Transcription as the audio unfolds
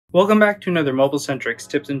Welcome back to another MobileSentrix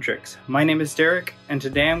tips and tricks. My name is Derek, and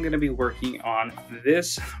today I'm going to be working on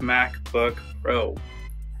this MacBook Pro.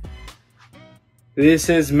 This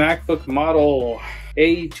is MacBook model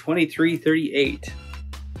A2338.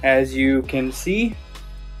 As you can see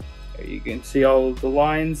all of the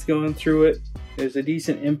lines going through it. There's a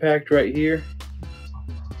decent impact right here.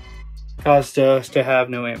 Caused us to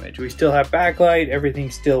have no image. We still have backlight,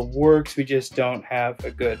 everything still works, we just don't have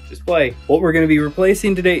a good display. What we're going to be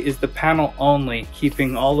replacing today is the panel only,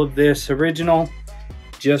 keeping all of this original,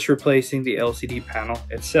 just replacing the LCD panel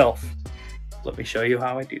itself. Let me show you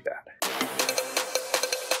how I do that.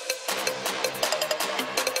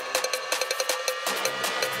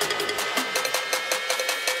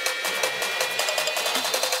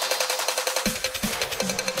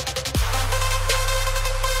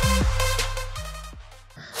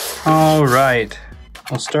 Alright,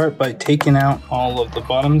 we'll start by taking out all of the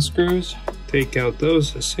bottom screws. Take out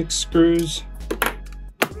those 6 screws.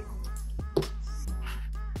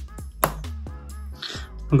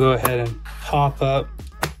 We'll go ahead and pop up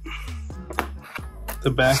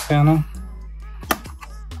the back panel.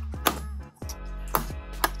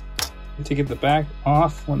 To get the back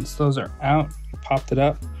off, once those are out, popped it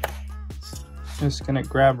up. Just gonna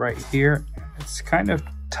grab right here. It's kind of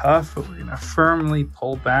tough, but we're gonna firmly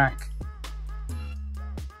pull back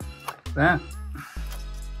like that.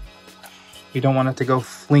 We don't want it to go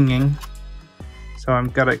flinging, so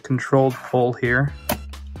I've got a controlled pull here,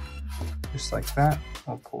 just like that.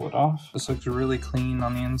 We'll pull it off. This looks really clean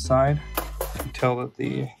on the inside. You can tell that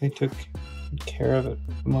they took good care of it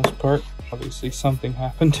for the most part. Obviously something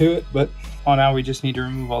happened to it, but now we just need to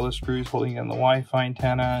remove all the screws holding in the Wi-Fi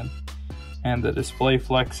antenna and the display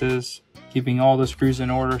flexes, keeping all the screws in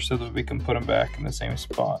order so that we can put them back in the same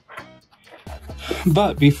spot.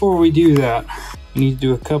 But before we do that, we need to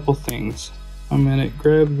do a couple things. I'm gonna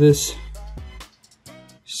grab this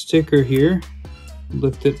sticker here,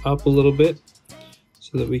 lift it up a little bit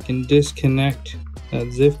so that we can disconnect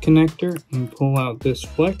that zip connector and pull out this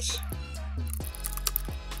flex.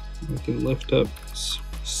 We can lift up this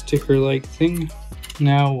sticker-like thing.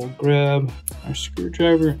 Now we'll grab our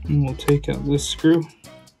screwdriver and we'll take out this screw.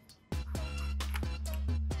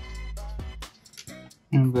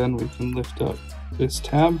 And then we can lift up this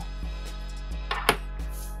tab.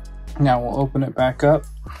 Now we'll open it back up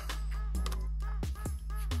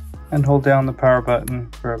and hold down the power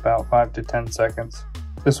button for about 5 to 10 seconds.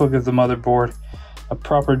 This will give the motherboard a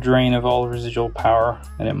proper drain of all residual power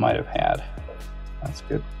that it might have had. That's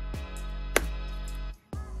good.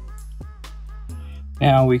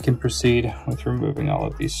 Now we can proceed with removing all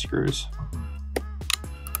of these screws.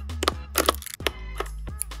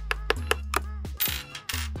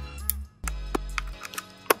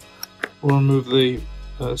 We'll remove the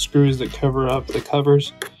screws that cover up the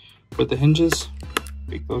covers for the hinges.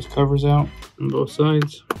 Take those covers out on both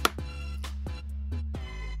sides.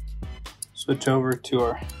 Switch over to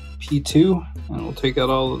our P2 and we'll take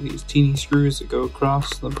out all of these teeny screws that go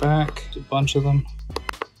across the back. There's a bunch of them.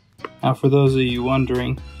 Now for those of you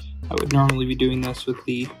wondering, I would normally be doing this with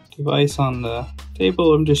the device on the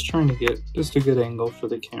table. I'm just trying to get just a good angle for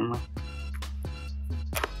the camera.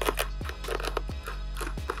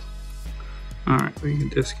 Alright, we can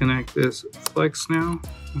disconnect this flex now.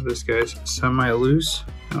 This guy's semi-loose.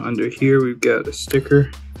 Now under here we've got a sticker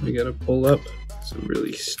we gotta pull up. Some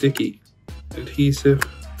really sticky adhesive.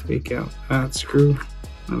 Take out that screw.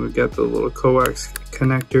 And we've got the little coax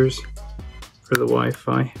connectors for the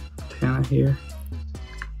Wi-Fi antenna here.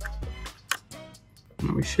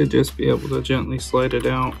 And we should just be able to gently slide it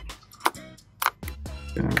out.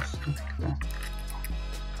 Just like that.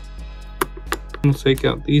 We'll take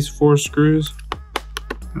out these 4 screws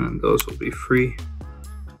and those will be free,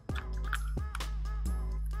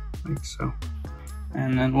 like so.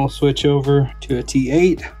 And then we'll switch over to a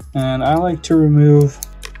T8, and I like to remove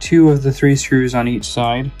 2 of the 3 screws on each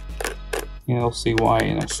side. You'll see why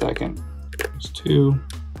in a second. There's 2.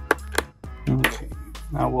 Okay,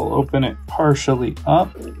 now we'll open it partially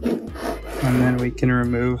up, and then we can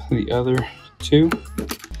remove the other 2.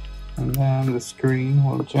 And then the screen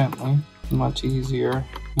will gently, much easier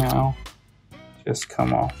now, just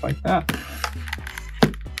come off like that.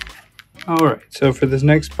 Alright, so for this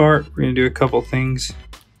next part, we're going to do a couple things.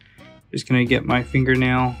 Just going to get my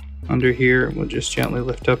fingernail under here, and we'll just gently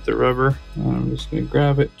lift up the rubber. I'm just going to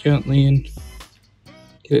grab it gently and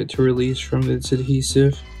get it to release from its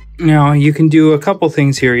adhesive. Now you can do a couple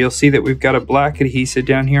things here. You'll see that we've got a black adhesive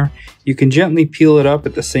down here. You can gently peel it up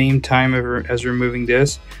at the same time as removing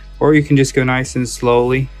this, or you can just go nice and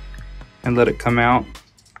slowly and let it come out.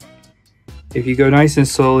 If you go nice and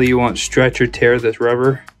slowly, you won't stretch or tear this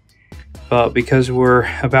rubber. but because we're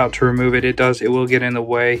about to remove it, it will get in the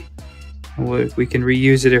way. We can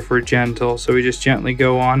reuse it if we're gentle, so we just gently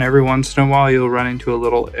go on. Every once in a while you'll run into a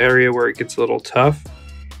little area where it gets a little tough.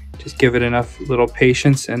 Just give it enough little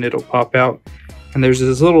patience and it'll pop out. And there's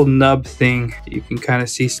this little nub thing you can kind of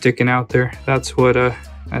see sticking out there. That's what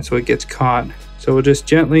gets caught. So we'll just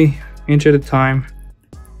gently, inch at a time,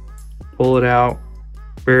 pull it out,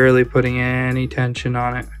 barely putting any tension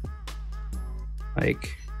on it,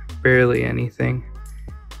 like barely anything.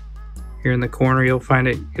 Here in the corner you'll find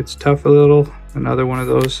it gets tough a little, another one of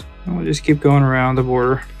those. And we'll just keep going around the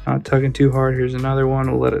border, not tugging too hard. Here's another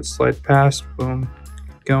one, we'll let it slide past, boom,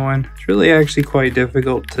 going. It's really actually quite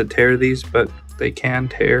difficult to tear these, but they can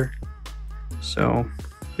tear. So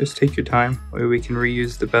just take your time. We can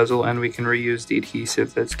reuse the bezel and we can reuse the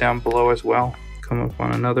adhesive that's down below as well. Come up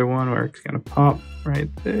on another one where it's gonna pop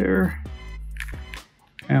right there.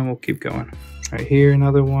 And we'll keep going. Right here,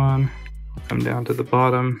 another one. We'll come down to the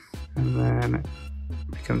bottom and then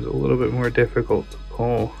it becomes a little bit more difficult to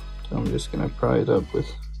pull. So I'm just gonna pry it up with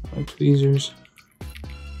my tweezers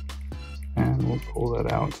and we'll pull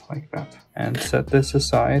that out like that and set this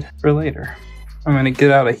aside for later. I'm gonna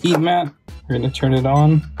get out a heat mat. We're gonna turn it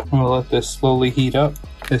on. I'm gonna let this slowly heat up.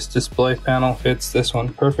 This display panel fits this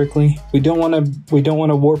one perfectly. We don't wanna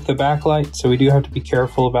warp the backlight, so we do have to be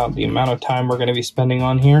careful about the amount of time we're gonna be spending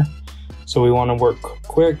on here. So we wanna work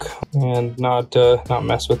quick and not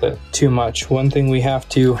mess with it too much. One thing we have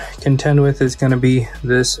to contend with is gonna be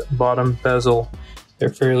this bottom bezel. They're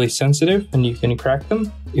fairly sensitive and you can crack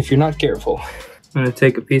them if you're not careful. I'm gonna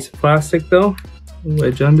take a piece of plastic though,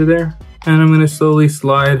 wedge under there, and I'm gonna slowly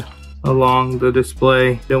slide along the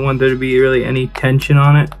display. Don't want there to be really any tension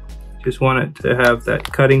on it. Just want it to have that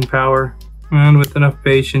cutting power. And with enough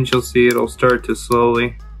patience, you'll see it'll start to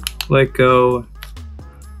slowly let go,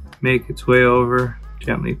 make its way over.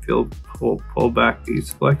 Gently pull back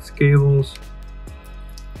these flex cables.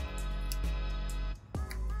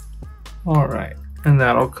 All right, and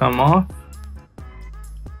that'll come off.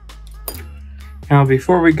 Now,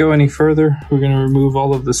 before we go any further, we're going to remove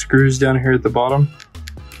all of the screws down here at the bottom.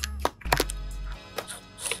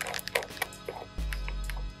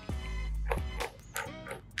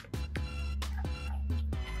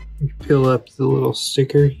 Peel up the little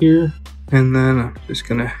sticker here, and then I'm just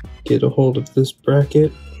going to get a hold of this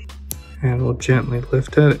bracket and we'll gently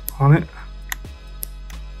lift it on it.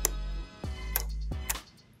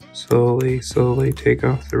 Slowly take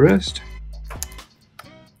off the rest.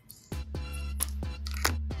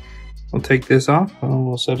 We'll take this off and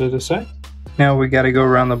we'll set it aside. Now we got to go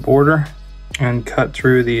around the border and cut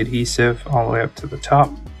through the adhesive all the way up to the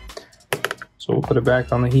top. So we'll put it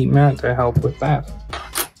back on the heat mat to help with that.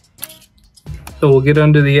 So we'll get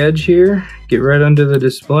under the edge here, get right under the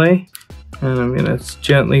display, and I'm gonna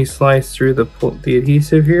gently slice through the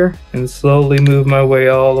adhesive here and slowly move my way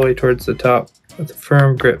all the way towards the top with a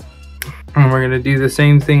firm grip. And we're gonna do the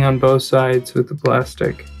same thing on both sides with the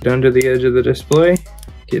plastic. Get under the edge of the display,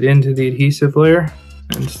 get into the adhesive layer,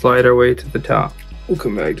 and slide our way to the top. We'll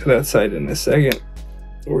come back to that side in a second.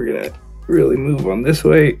 We're gonna really move on this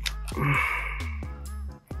way.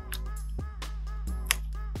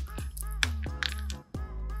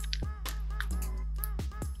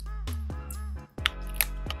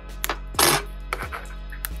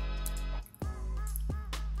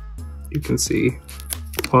 You can see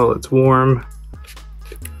while it's warm,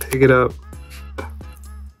 pick it up,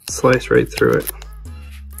 slice right through it,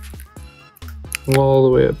 all the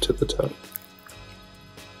way up to the top.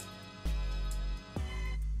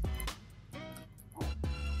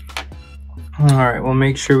 Alright, we'll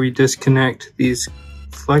make sure we disconnect these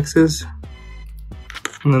flexes,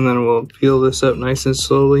 and then we'll peel this up nice and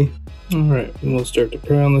slowly. Alright, and we'll start to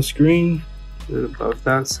pry on the screen, right above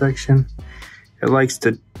that section. It likes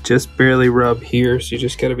to just barely rub here, so you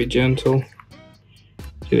just gotta be gentle.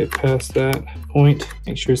 Get it past that point.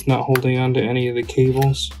 Make sure it's not holding on to any of the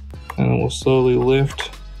cables. And then we'll slowly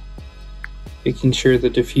lift, making sure the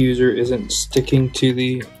diffuser isn't sticking to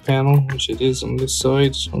the panel, which it is on this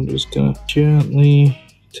side. So I'm just gonna gently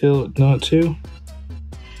tell it not to.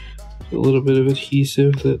 A little bit of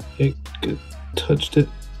adhesive that it touched it.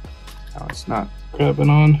 Now it's not grabbing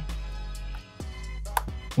on.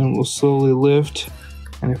 And we'll slowly lift,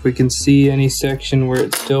 and if we can see any section where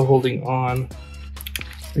it's still holding on,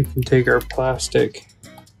 we can take our plastic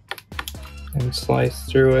and slice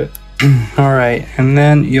through it. All right, and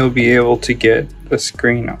then you'll be able to get the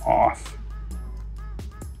screen off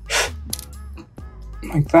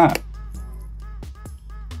like that.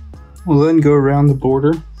 We'll then go around the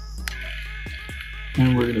border,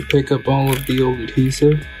 and we're going to pick up all of the old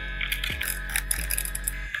adhesive.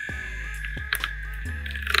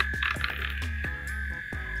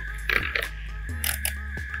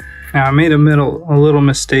 Now I made a little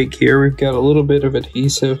mistake here. We've got a little bit of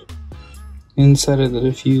adhesive inside of the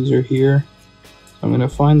diffuser here. So I'm going to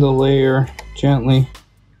find the layer gently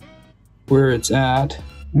where it's at,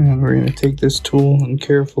 and we're going to take this tool and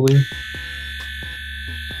carefully,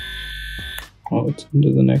 oh, it's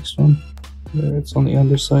into the next one. There, it's on the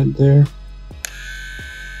underside there.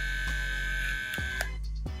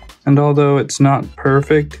 And although it's not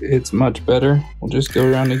perfect, it's much better. We'll just go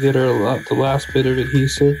around and get the last bit of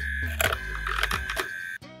adhesive.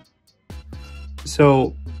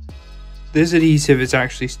 So this adhesive is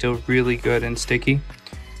actually still really good and sticky,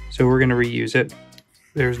 so we're going to reuse it.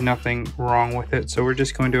 There's nothing wrong with it, so we're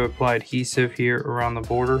just going to apply adhesive here around the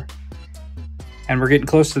border, and we're getting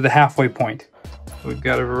close to the halfway point. We've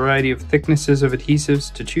got a variety of thicknesses of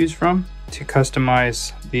adhesives to choose from to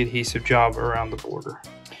customize the adhesive job around the border.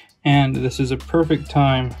 And this is a perfect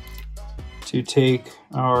time to take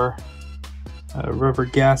our rubber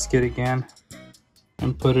gasket again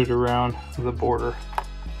and put it around the border.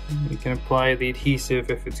 You can apply the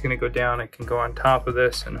adhesive. If it's going to go down, it can go on top of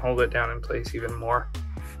this and hold it down in place even more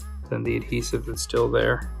than the adhesive that's still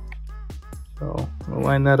there. So we'll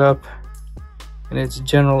line that up in its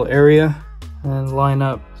general area and line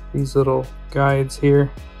up these little guides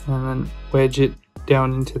here and then wedge it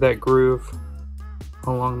down into that groove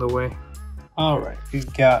along the way. Alright,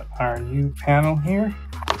 we've got our new panel here.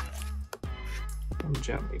 I'll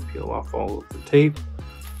gently peel off all of the tape.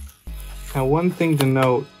 Now, one thing to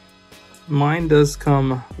note, mine does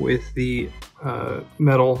come with the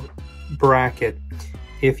metal bracket.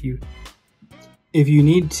 If you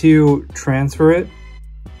need to transfer it,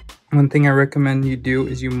 one thing I recommend you do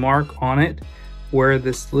is you mark on it where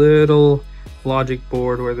this little logic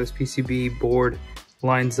board, where this PCB board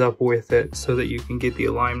lines up with it, so that you can get the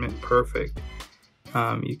alignment perfect.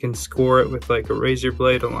 You can score it with like a razor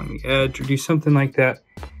blade along the edge, or do something like that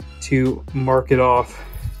to mark it off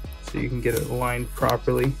so you can get it aligned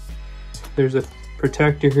properly. There's a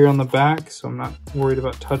protector here on the back, so I'm not worried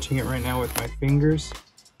about touching it right now with my fingers.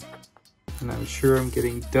 And I'm sure I'm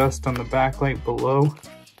getting dust on the backlight below,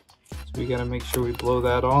 so we gotta make sure we blow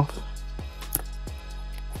that off.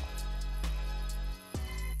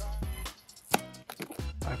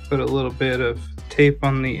 I put a little bit of tape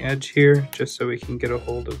on the edge here just so we can get a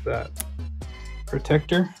hold of that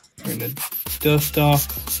protector. We're gonna dust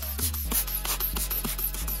off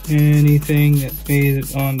anything that made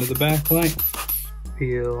it onto the backlight.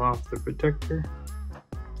 Peel off the protector.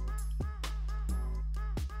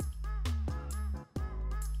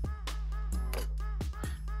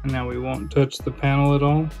 And now we won't touch the panel at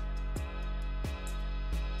all.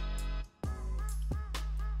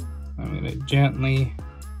 I'm gonna gently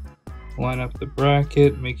line up the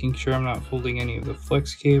bracket, making sure I'm not folding any of the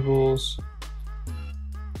flex cables,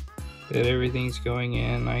 that everything's going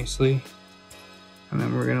in nicely. And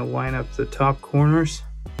then we're gonna line up the top corners,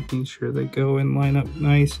 making sure they go and line up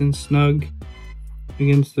nice and snug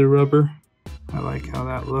against the rubber. I like how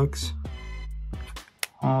that looks.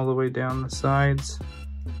 All the way down the sides.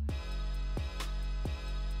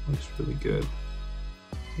 Looks really good.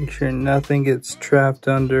 Make sure nothing gets trapped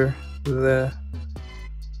under the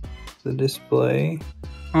display.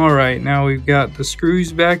 All right, now we've got the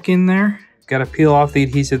screws back in there. Got to peel off the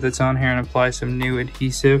adhesive that's on here and apply some new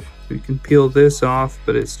adhesive. We can peel this off,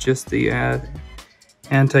 but it's just the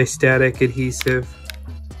anti-static adhesive.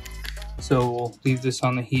 So we'll leave this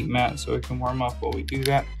on the heat mat so it can warm up while we do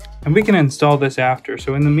that. And we can install this after.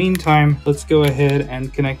 So in the meantime, let's go ahead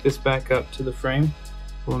and connect this back up to the frame.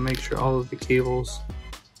 We'll make sure all of the cables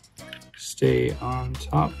stay on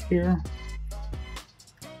top here.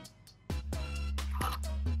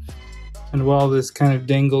 And while this kind of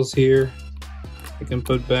dangles here, I can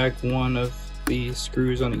put back one of the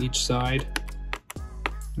screws on each side.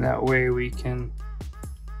 That way we can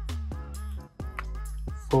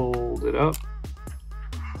fold it up.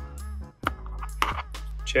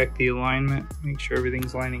 Check the alignment, make sure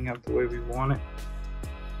everything's lining up the way we want it.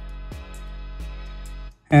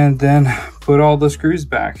 And then put all the screws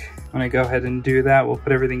back. When I go ahead and do that, we'll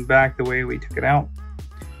put everything back the way we took it out.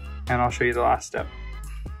 And I'll show you the last step.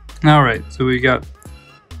 All right, so we got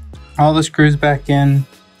all the screws back in.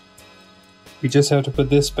 We just have to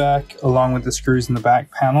put this back along with the screws in the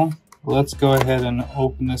back panel. Let's go ahead and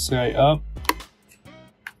open this guy up.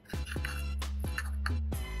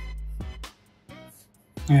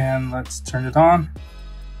 And let's turn it on.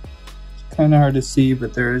 It's kind of hard to see,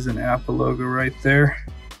 but there is an Apple logo right there.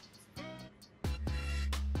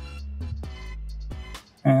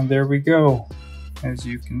 And there we go. As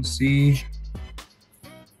you can see,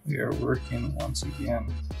 we are working once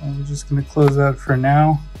again. I'm just going to close that for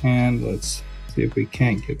now, and let's See if we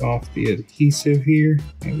can't get off the adhesive here.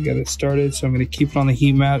 And we got it started, so I'm going to keep it on the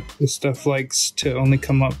heat mat. This stuff likes to only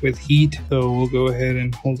come up with heat, so we'll go ahead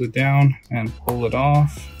and hold it down and pull it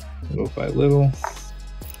off little by little.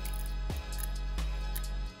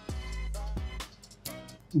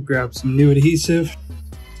 We'll grab some new adhesive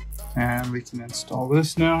and we can install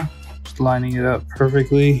this now. Just lining it up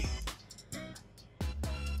perfectly.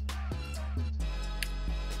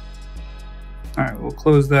 All right, we'll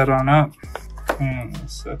close that on up and we'll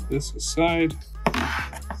set this aside.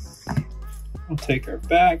 We'll take our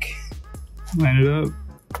back, line it up,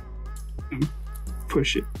 and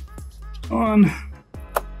push it on.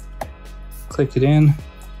 Click it in.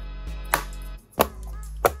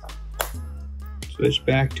 Switch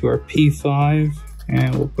back to our P5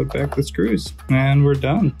 and we'll put back the screws and we're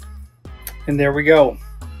done. And there we go,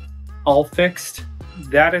 all fixed.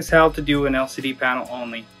 That is how to do an LCD panel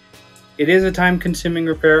only. It is a time-consuming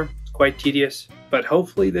repair, it's quite tedious, but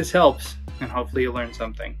hopefully this helps and hopefully you learned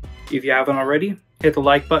something. If you haven't already, hit the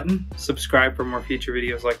like button, subscribe for more future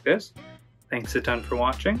videos like this. Thanks a ton for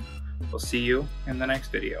watching. We'll see you in the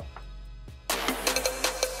next video.